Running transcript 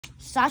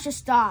Sasha,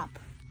 stop.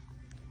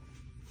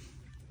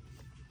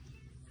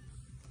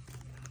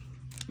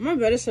 My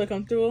bed is so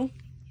comfortable.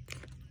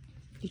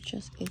 You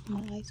just ate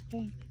my ice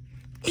cream.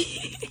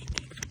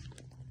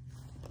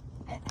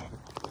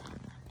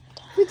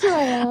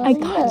 I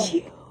got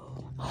you.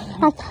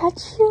 I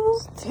got you.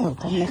 Still,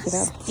 don't mess it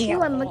up.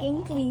 Still, I'm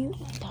looking to you.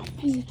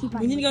 Please keep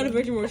on. We need to go to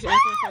Virgin Morris.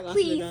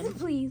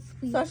 Please.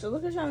 Sasha,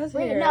 look at Shauna's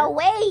Wait, hair. no,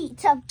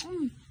 wait.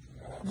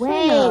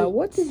 Wait. Shauna,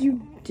 what did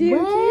you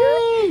do?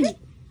 Wait.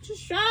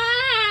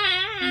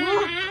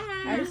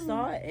 I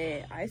saw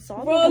it. I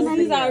saw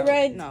Roses are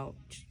red. No.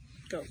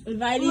 Go.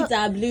 Violets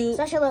are blue.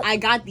 Sasha, look. I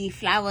got the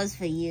flowers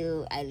for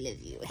you. I love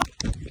you.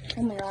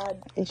 Oh my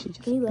God. Hey, she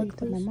just Can you look,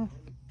 breathed in my please? mouth.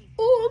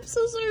 Oh, I'm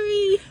so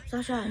sorry.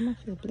 Sasha. I'm not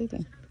feel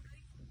bleeding.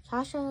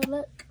 Sasha,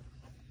 look.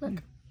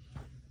 Look.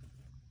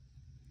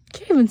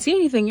 Can't even see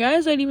anything. Your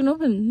eyes aren't even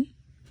open.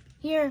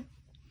 Here.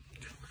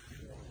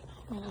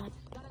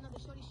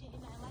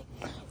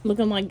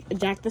 Looking like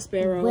Jack the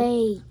Sparrow.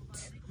 Wait.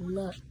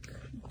 Look.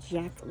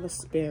 Jack the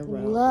Sparrow.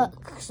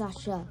 Look,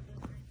 Sasha.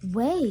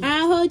 Wait.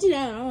 I'll hold you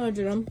down. I'll hold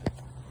you down.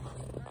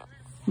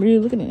 What are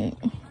you looking at?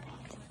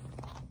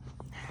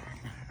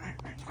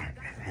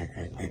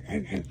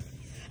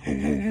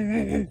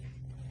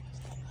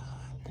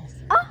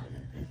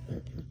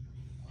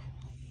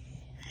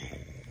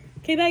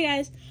 Okay, bye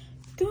guys.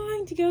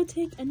 Going to go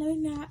take another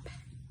nap.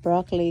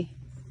 Broccoli.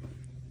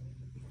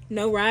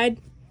 No ride,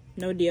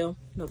 no deal,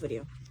 no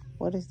video.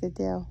 What is the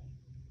deal?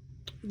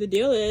 The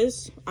deal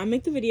is, I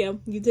make the video,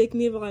 you take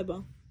me a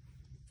volleyball.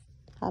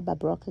 How about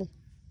broccoli?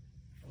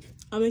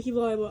 I'll make you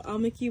volleyball. I'll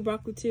make you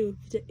broccoli too,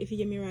 if you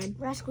give me a ride.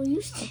 Rascal,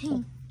 you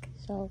stink.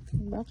 So,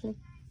 broccoli.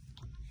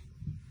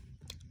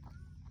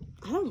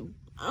 I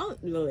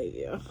don't believe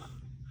you.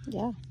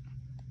 Yeah.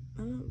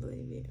 I don't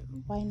believe you.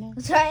 Why not?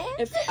 That's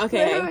right.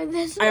 Okay, Remember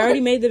this I already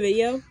one? made the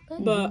video,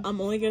 but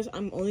I'm only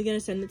gonna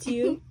send it to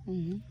you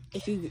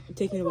if you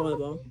take me to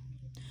volleyball.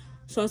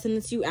 So I'll send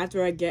it to you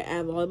after I get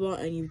at volleyball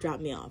and you drop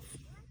me off.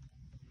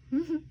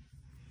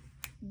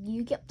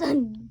 You kept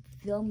on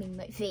filming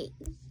my face.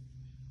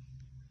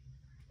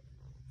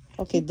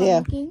 Okay,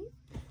 deal.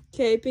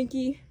 Okay,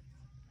 Pinky.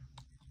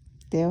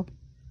 Deal.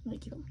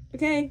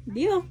 Okay,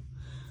 deal.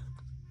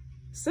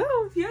 So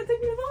if you don't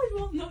take me to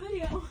volleyball, no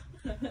video.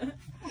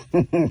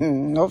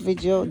 No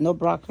video, no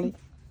broccoli.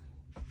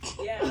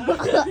 Yeah.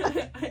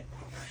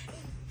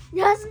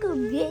 Rascal,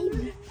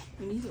 baby.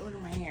 I need to order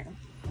my hair.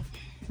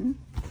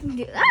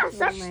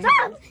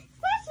 Stop.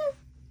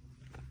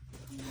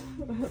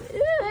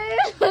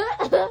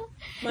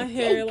 My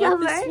hair like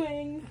Cover. the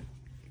swing.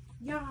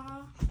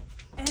 Yeah.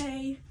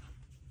 Ay.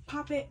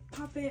 Pop it.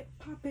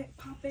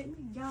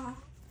 Yeah.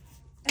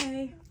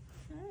 Ay.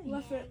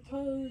 Left foot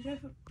pose. Right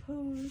foot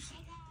pose.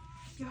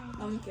 Yeah.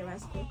 Okay,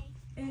 Rascal.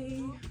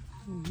 Ay.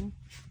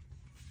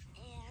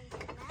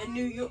 In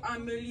New York,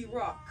 I'm really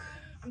rock.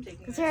 I'm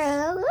taking this. True.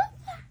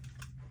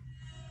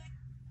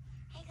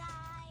 Hey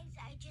guys,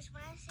 I just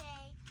want to say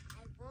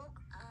I woke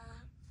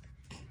up.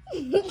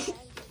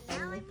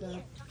 Now I'm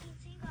here talking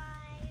to you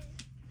guys.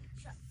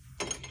 So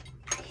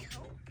I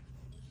hope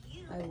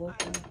you I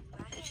woke up.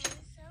 okay,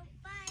 so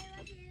bye.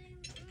 Love you.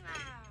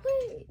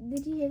 Wait,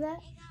 did you hear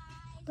that?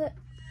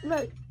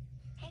 Look.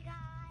 Hey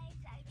guys,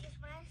 I just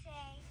want to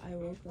say I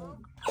woke up.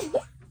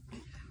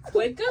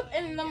 Wake up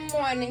in the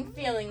morning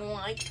feeling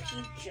like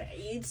PJ.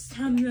 It's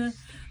time to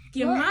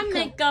get my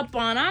makeup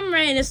on. I'm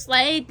ready to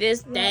slay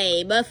this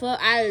day. Before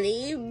I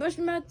leave, brush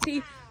my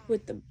teeth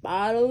with the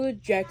bottle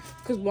of Jack.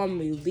 Cause when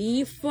we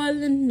leave for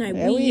the night,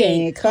 Yeah, we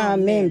ain't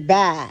coming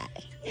back.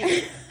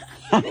 See?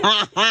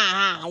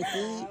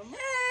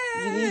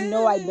 You didn't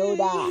know I know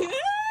that.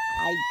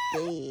 I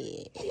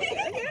did.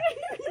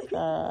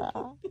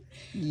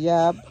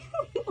 Yup.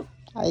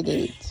 I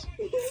did.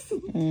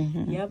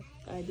 Yep,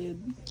 I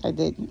did. I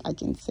did. I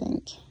can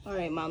sing. All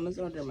right, Mama's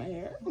ordering my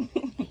hair.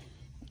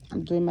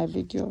 I'm doing my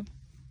video.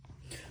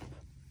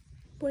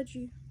 What'd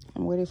you?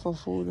 I'm waiting for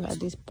food at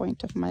this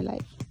point of my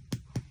life.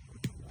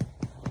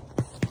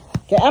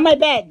 Get on my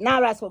bed.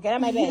 Now, Rascal. Get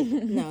on my bed.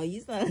 No,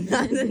 you said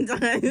nothing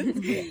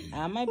time.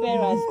 On my bed,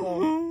 Rascal.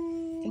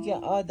 Think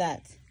you're all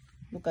that.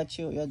 Look at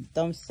you. Your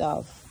dumb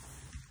self.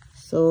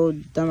 So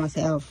dumb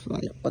myself.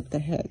 Like, what the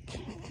heck?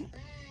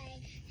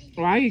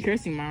 Why are you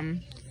cursing,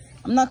 Mom?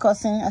 I'm not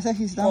cussing. I said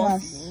he's dumb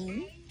as.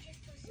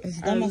 He's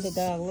dumb as a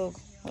dog. Look.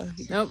 Oh,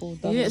 he's Nope, cool, you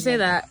dumb didn't as say a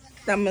dog. that.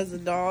 Dumb as a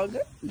dog.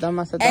 Dumb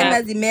as a dog. And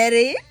as he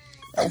married.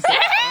 L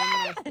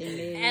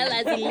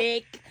as in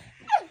lick.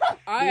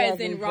 R as as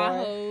in in boy.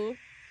 Raho.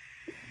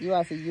 You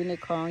as a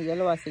unicorn.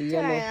 Yellow as a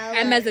yellow.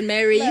 M as in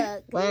Mary.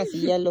 Why as a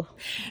yellow?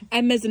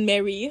 M as in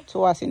Mary.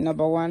 2 as in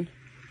number 1.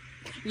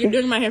 You're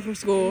doing my hair for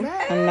school.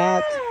 I'm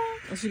not.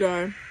 Yes, you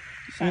are.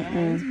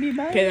 Mm-mm.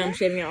 Okay, then I'm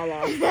shaving it all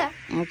off.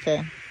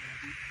 Okay.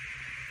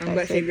 I'm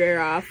gonna shave your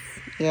hair off.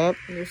 Yep.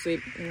 In your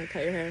sleep. I'm gonna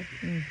cut your hair.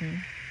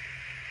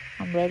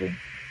 I'm ready.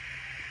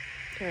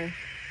 Okay.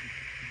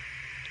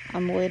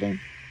 I'm waiting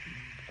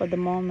for the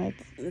moment.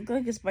 You look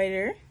like a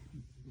spider.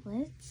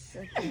 What?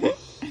 Okay.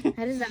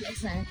 How does that make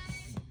sense?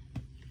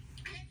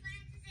 I just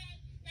wanted to say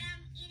that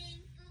I'm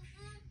eating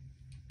fufu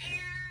and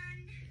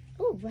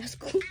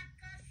rascal.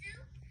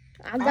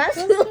 I got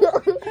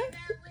school.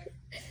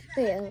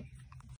 Yeah.